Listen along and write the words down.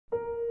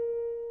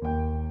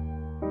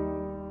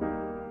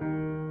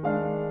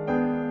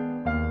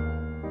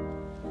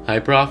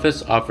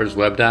HyperOffice offers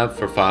WebDAV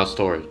for file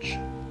storage.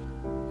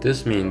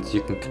 This means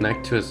you can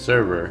connect to a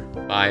server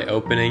by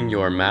opening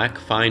your Mac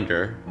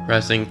Finder,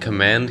 pressing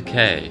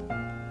Command-K,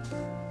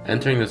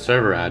 entering the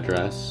server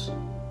address,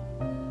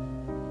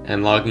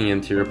 and logging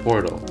into your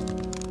portal.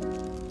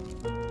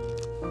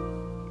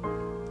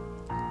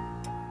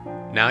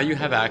 Now you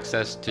have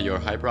access to your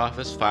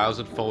HyperOffice files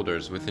and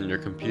folders within your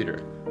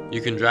computer. You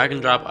can drag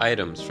and drop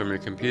items from your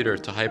computer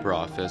to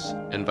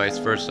HyperOffice and vice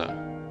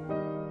versa.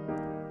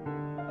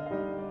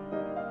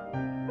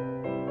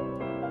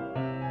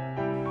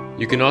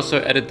 You can also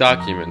edit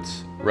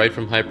documents right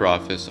from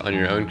HyperOffice on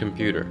your own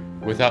computer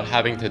without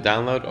having to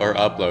download or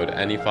upload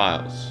any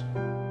files.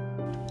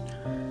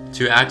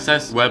 To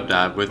access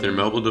WebDAV with your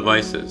mobile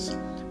devices,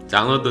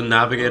 download the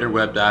Navigator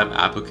WebDAV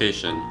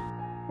application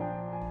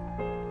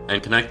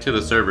and connect to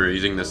the server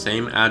using the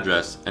same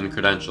address and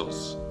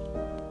credentials.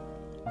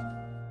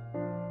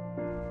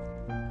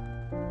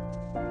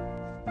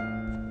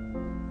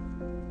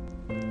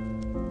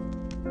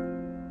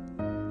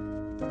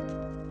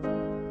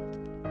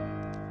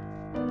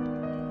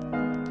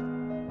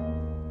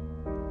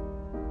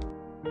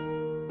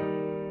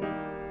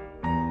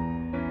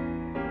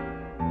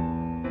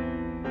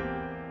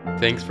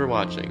 Thanks for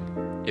watching.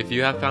 If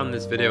you have found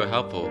this video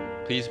helpful,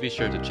 please be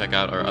sure to check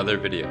out our other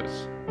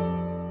videos.